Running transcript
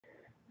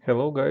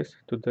Hello guys,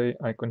 today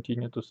I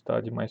continue to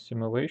study my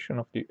simulation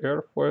of the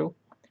airfoil,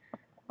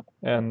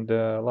 and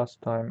last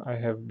time I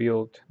have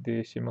built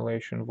the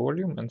simulation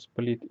volume and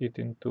split it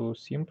into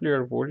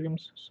simpler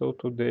volumes, so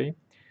today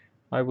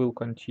I will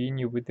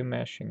continue with the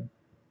meshing.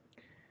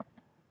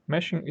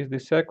 Meshing is the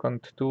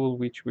second tool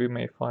which we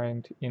may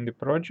find in the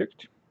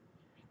project.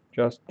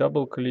 Just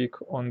double click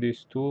on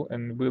this tool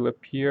and will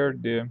appear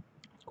the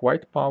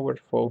quite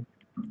powerful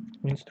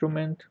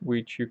instrument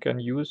which you can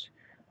use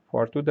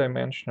for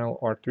two-dimensional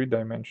or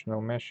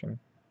three-dimensional meshing.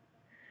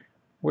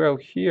 Well,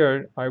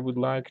 here I would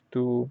like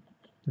to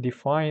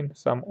define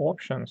some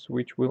options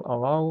which will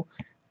allow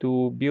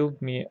to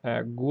build me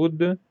a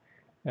good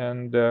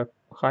and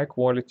high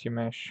quality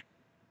mesh.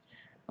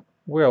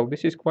 Well,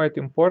 this is quite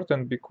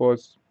important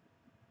because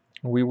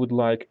we would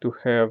like to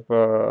have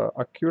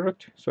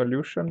accurate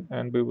solution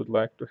and we would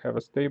like to have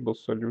a stable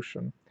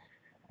solution.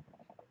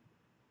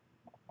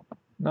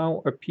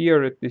 Now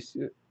appear at this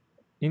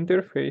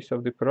interface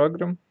of the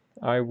program.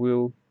 I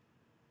will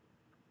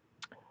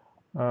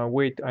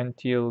wait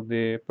until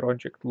the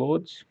project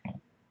loads.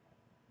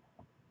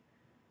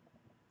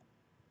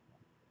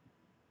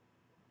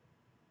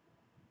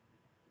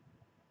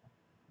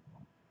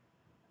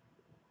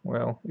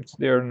 Well, it's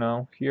there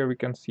now. Here we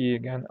can see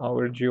again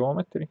our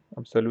geometry,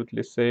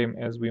 absolutely same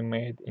as we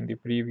made in the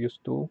previous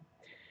tool.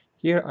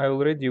 Here I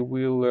already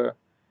will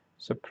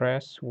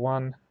suppress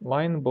one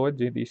line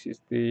body. This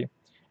is the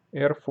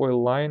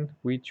airfoil line,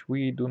 which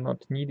we do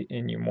not need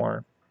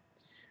anymore.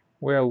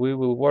 Well, we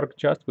will work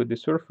just with the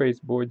surface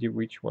body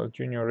which was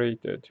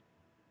generated.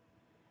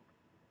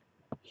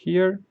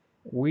 Here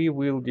we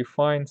will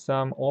define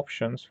some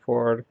options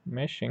for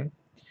meshing,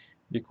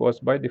 because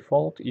by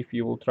default, if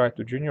you will try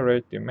to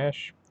generate the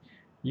mesh,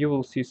 you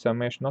will see some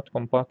mesh not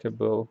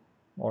compatible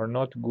or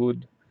not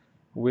good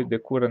with the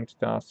current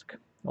task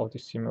of the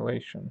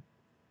simulation.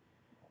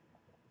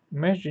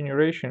 Mesh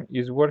generation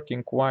is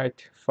working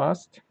quite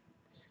fast,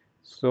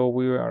 so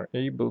we are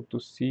able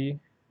to see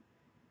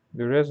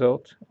the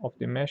result of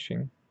the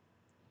meshing.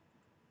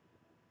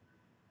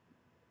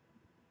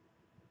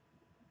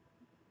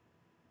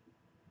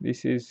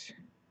 This is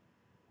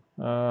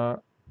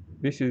the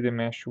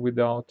mesh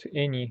without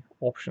any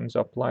options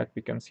applied.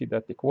 We can see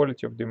that the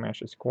quality of the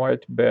mesh is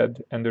quite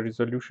bad and the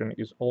resolution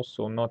is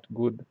also not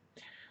good.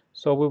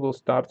 So we will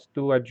start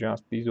to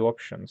adjust these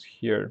options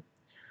here.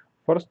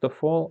 First of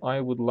all,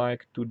 I would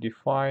like to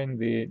define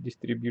the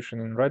distribution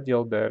in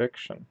radial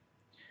direction.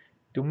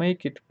 To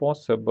make it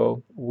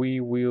possible,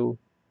 we will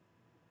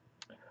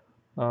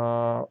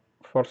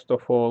first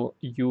of all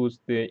use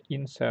the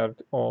insert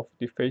of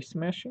the face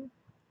meshing.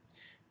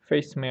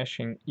 Face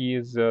meshing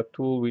is a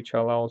tool which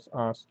allows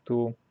us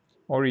to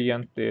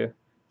orient the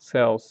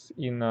cells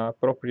in an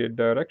appropriate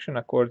direction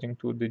according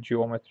to the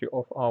geometry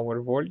of our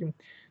volume.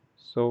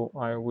 So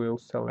I will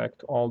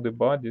select all the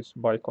bodies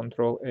by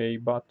Ctrl A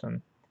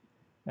button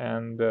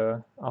and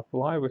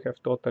apply. We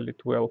have totally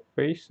 12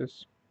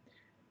 faces.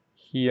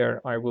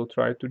 Here I will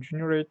try to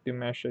generate the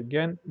mesh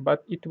again,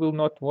 but it will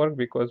not work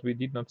because we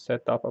did not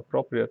set up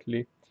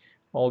appropriately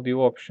all the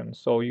options.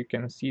 So you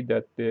can see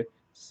that the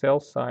cell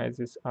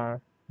sizes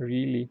are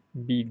really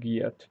big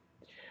yet.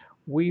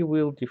 We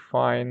will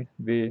define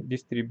the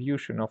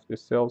distribution of the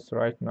cells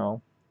right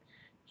now.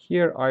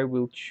 Here I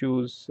will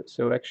choose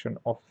selection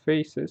of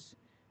faces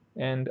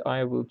and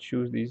I will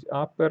choose this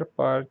upper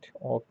part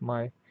of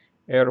my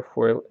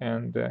airfoil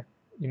and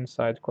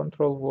inside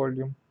control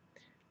volume,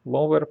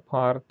 lower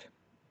part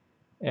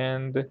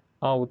and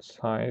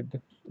outside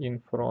in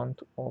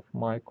front of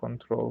my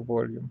control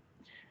volume.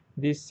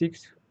 These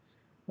 6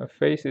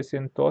 faces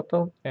in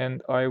total,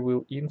 and I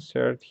will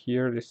insert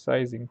here the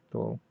sizing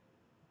tool.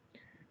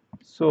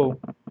 So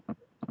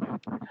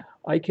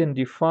I can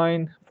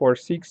define for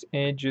 6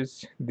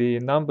 edges the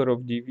number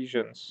of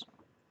divisions.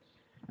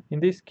 In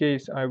this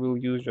case I will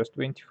use just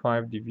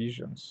 25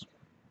 divisions.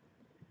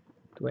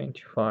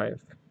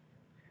 25.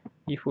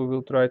 If we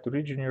will try to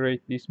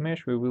regenerate this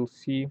mesh, we will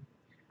see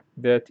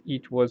that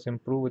it was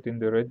improved in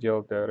the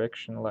radial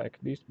direction like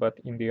this, but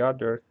in the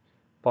other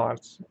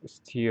parts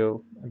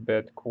still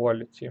bad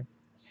quality.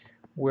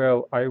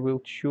 Well, I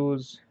will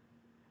choose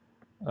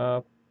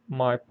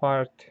my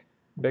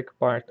back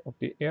part of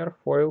the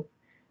airfoil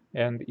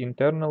and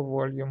internal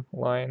volume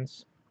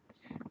lines,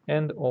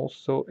 and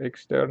also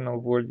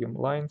external volume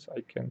lines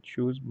I can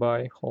choose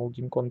by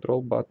holding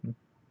Ctrl button.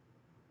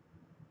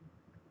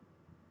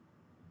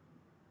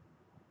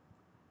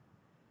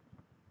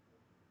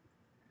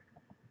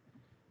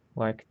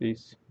 Like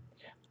this.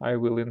 I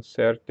will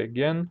insert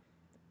again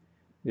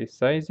the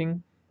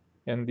sizing,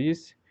 and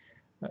these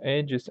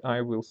edges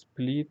I will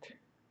split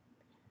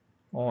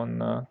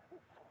on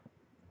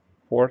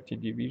 40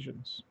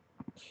 divisions.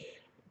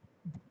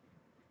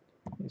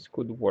 This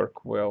could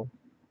work well.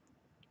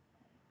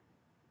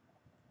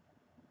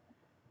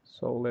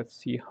 So let's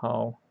see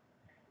how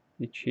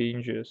the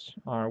changes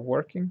are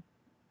working.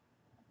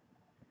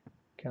 You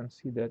can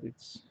see that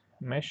it's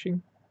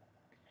meshing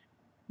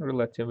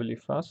relatively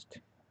fast,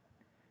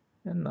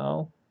 and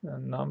now the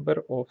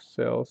number of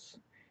cells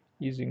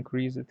is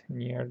increased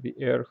near the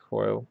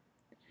airfoil.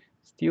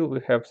 Still, we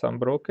have some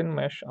broken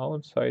mesh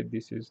outside.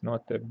 This is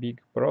not a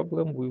big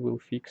problem. We will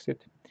fix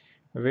it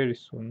very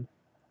soon.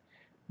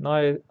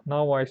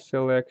 Now I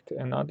select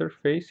another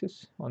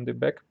faces on the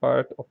back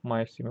part of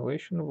my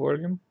simulation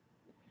volume.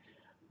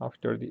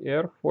 After the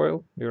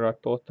airfoil, there are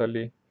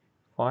totally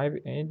 5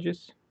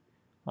 edges.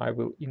 I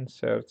will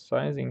insert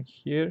sizing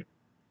here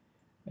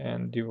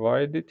and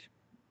divide it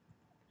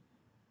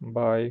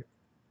by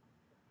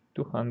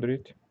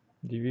 200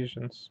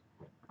 divisions,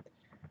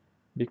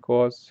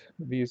 because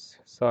this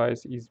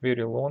size is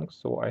very long,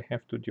 so I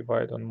have to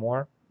divide on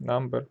more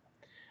number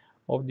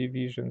of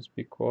divisions,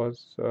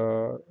 because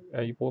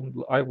I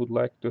would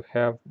like to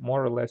have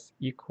more or less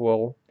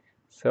equal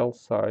cell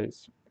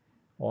size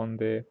on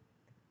the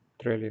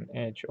trailing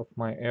edge of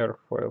my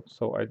airfoil.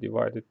 So I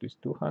divided this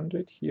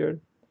 200 here.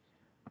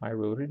 I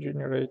will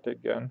regenerate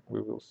again.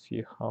 We will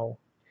see how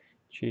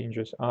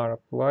changes are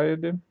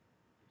applied,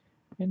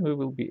 and we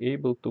will be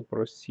able to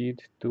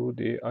proceed to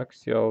the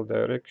axial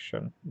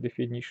direction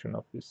definition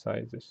of the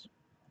sizes.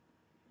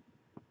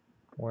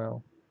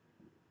 Well,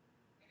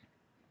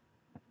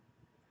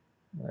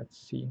 let's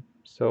see.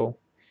 So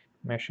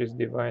mesh is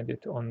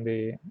divided on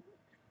the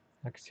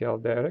axial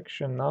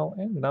direction now,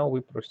 and now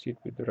we proceed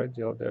with the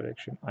radial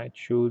direction. I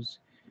choose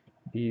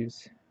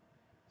these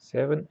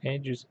 7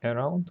 edges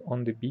around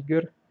on the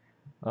bigger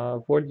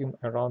volume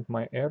around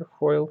my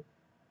airfoil,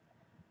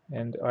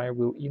 and I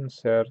will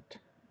insert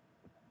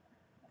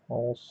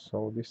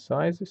also the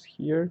sizes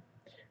here.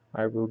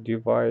 I will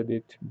divide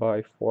it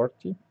by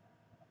 40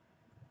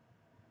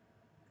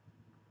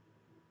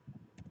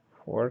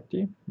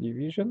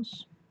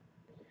 divisions.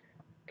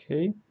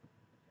 Okay,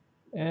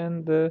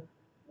 and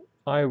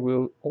I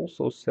will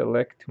also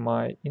select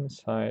my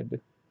inside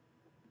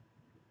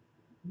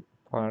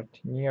part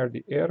near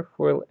the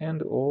airfoil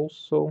and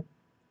also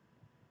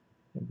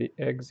the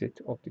exit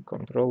of the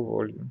control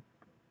volume.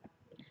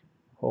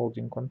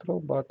 Holding control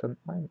button,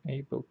 I'm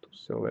able to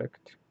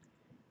select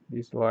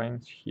these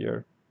lines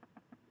here.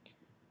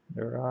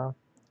 There are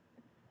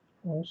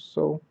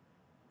also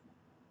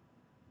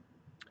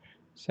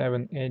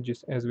 7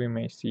 edges, as we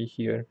may see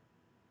here.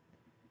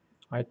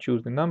 I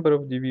choose the number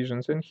of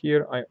divisions, and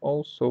here I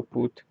also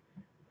put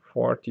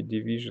 40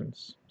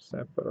 divisions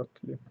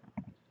separately.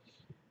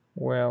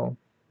 Well,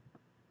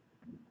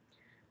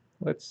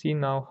 let's see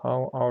now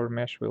how our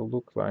mesh will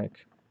look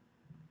like.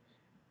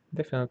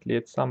 Definitely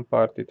at some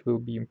part it will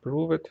be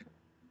improved,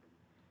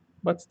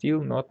 but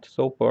still not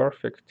so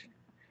perfect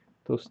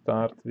to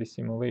start the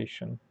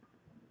simulation.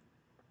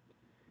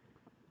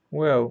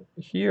 Well,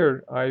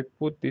 here I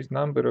put this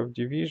number of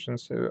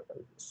divisions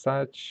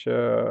such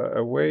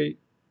a way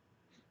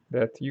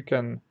that you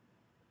can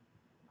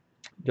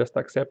just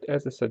accept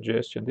as a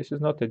suggestion. This is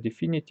not a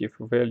definitive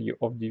value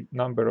of the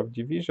number of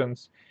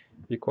divisions,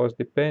 because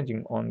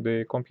depending on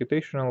the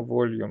computational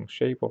volume,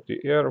 shape of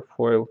the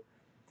airfoil,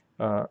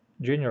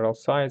 general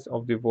size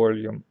of the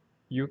volume,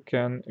 you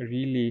can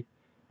really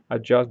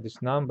adjust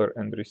this number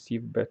and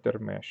receive better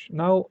mesh.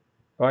 Now,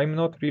 I'm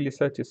not really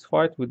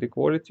satisfied with the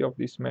quality of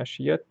this mesh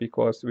yet,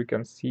 because we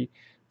can see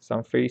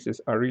some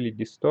faces are really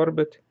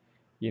disturbed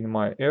in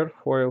my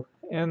airfoil,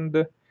 and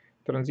the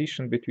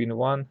transition between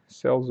one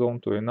cell zone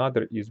to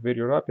another is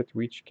very rapid,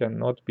 which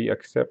cannot be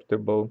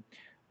acceptable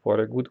for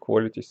a good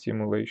quality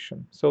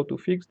simulation. So to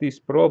fix this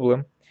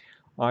problem,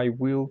 I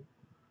will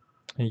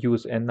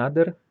use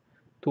another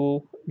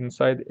tool.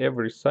 Inside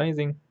every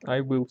sizing,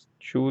 I will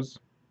choose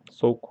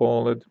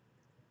so-called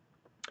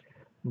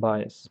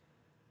bias.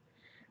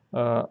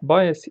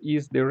 Bias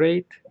is the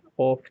rate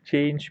of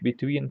change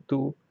between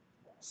two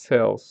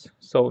cells.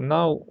 So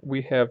now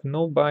we have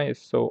no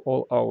bias, so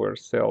all our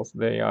cells,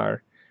 they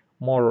are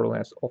more or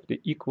less of the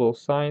equal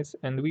size,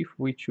 and if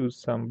we choose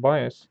some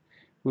bias,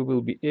 we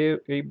will be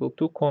able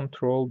to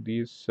control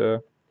this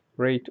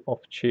rate of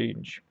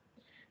change.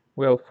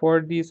 Well,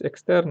 for this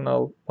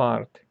external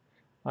part,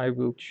 I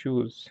will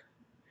choose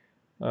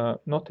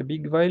not a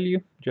big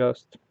value,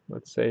 just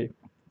let's say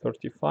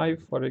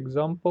 35, for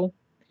example.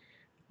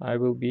 I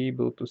will be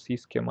able to see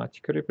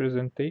schematic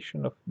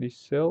representation of this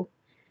cell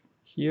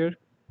here.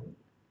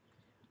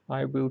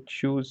 I will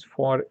choose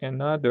for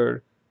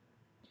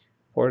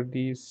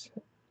this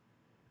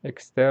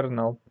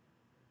external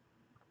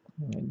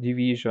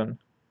division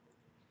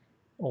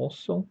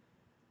also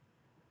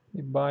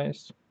the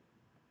bias,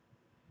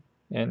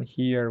 and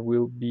here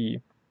will be,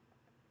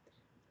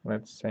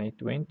 let's say,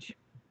 20.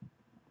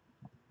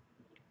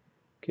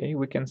 Okay,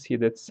 we can see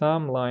that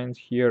some lines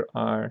here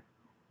are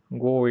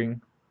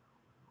going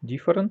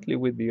differently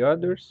with the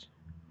others,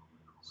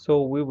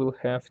 so we will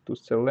have to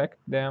select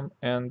them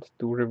and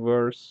to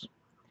reverse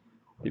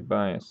the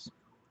bias.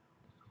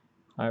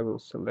 I will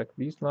select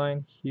this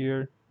line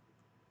here,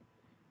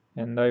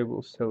 and I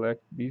will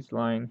select this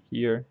line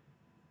here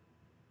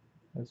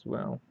as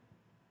well.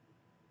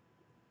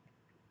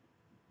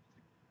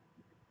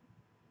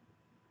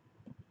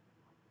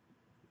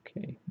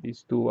 Okay,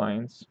 these two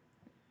lines.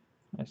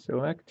 I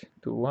select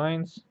two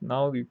lines.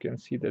 Now you can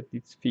see that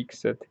it's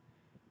fixed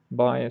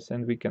bias,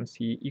 and we can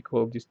see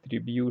equal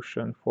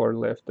distribution for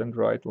left and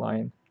right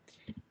line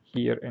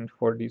here and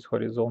for this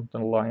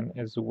horizontal line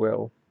as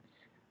well.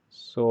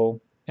 So,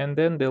 and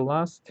then the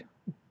last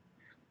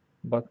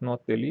but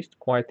not the least,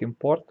 quite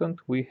important,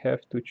 we have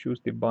to choose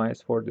the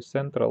bias for the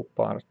central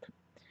part.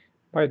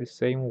 By the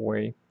same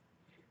way,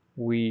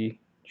 we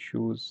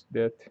choose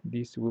that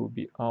this will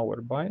be our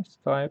bias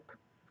type,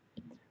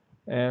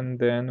 and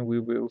then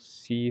we will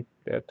see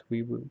that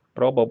we will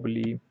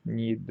probably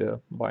need the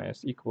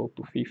bias equal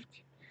to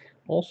 50.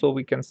 Also,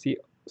 we can see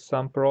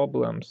some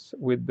problems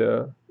with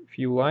the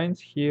few lines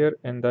here,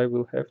 and I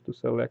will have to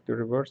select a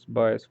reverse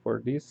bias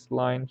for this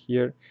line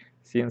here,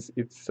 since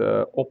it's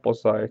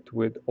opposite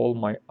with all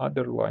my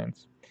other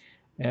lines.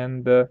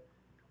 And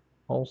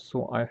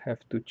also I have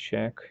to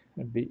check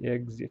the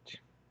exit.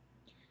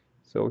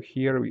 So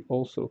here we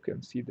also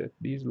can see that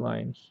this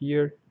line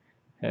here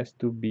has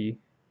to be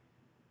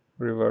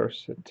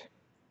reversed.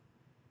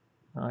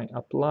 I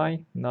apply.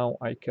 Now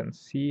I can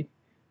see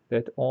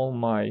that all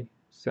my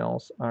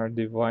cells are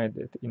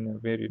divided in a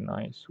very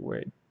nice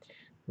way.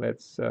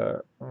 Let's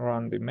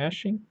run the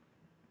meshing,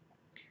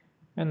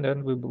 and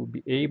then we will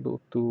be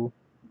able to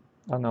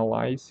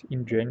analyze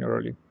in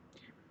generally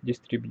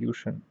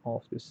distribution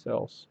of the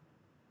cells.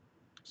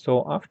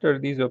 So after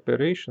these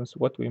operations,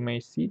 what we may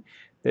see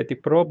that the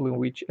problem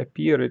which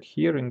appeared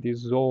here in this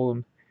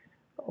zone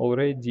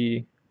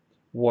already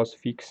was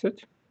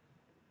fixed.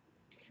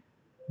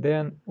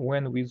 Then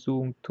when we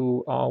zoom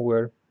to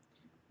our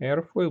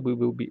airfoil, we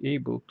will be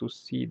able to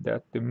see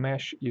that the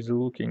mesh is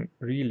looking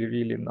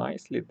really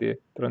nicely. The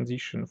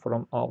transition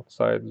from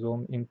outside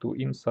zone into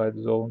inside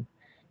zone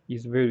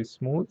is very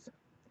smooth,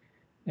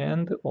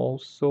 and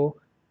also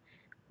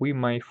we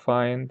may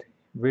find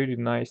very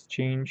nice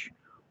change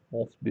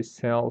of the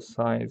cell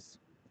size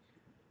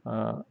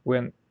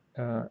when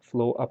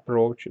flow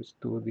approaches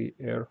to the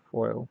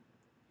airfoil.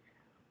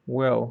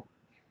 Well,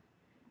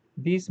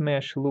 this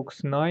mesh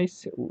looks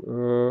nice.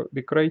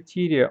 The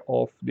criteria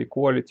of the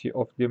quality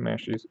of the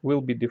meshes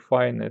will be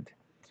defined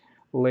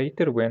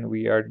later when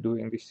we are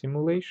doing the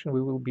simulation.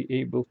 We will be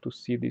able to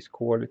see this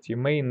quality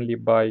mainly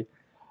by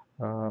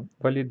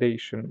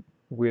validation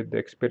with the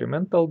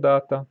experimental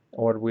data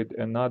or with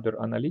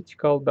another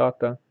analytical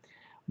data.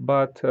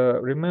 But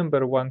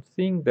remember one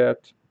thing,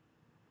 that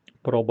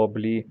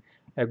probably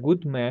a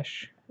good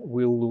mesh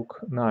will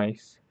look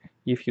nice.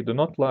 If you do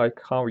not like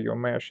how your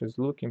mesh is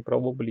looking,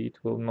 probably it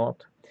will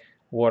not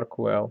work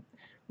well.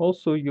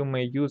 Also, you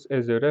may use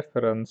as a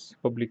reference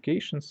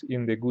publications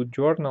in the good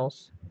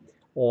journals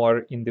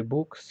or in the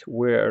books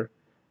where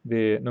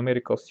the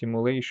numerical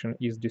simulation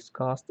is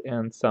discussed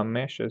and some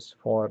meshes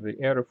for the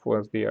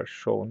airfoils they are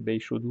shown. They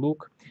should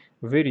look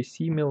very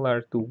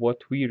similar to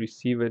what we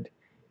received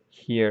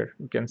here.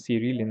 You can see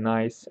really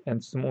nice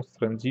and smooth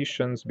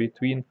transitions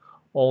between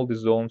all the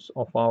zones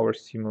of our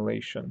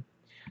simulation.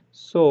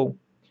 So,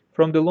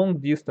 from the long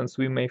distance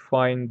we may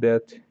find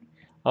that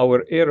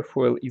our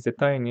airfoil is a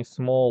tiny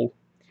small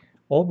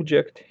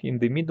object in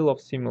the middle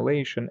of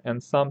simulation,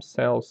 and some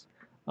cells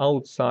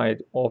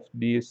outside of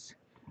this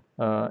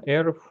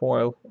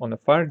airfoil on a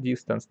far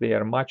distance, they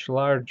are much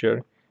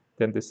larger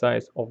than the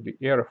size of the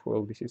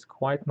airfoil. This is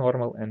quite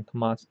normal and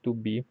must to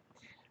be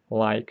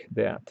like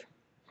that.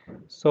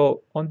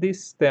 So on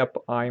this step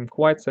I'm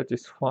quite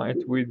satisfied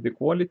with the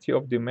quality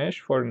of the mesh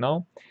for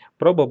now.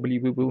 Probably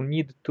we will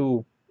need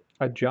to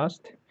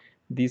adjust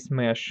this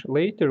mesh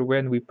later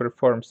when we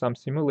perform some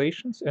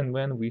simulations and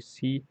when we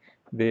see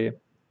the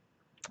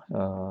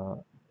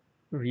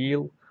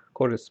real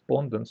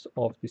correspondence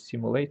of the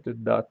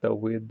simulated data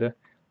with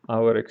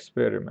our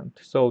experiment.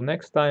 So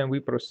next time we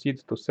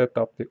proceed to set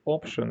up the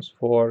options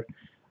for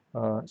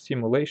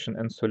simulation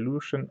and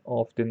solution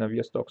of the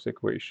Navier-Stokes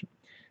equation.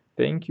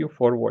 Thank you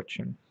for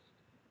watching.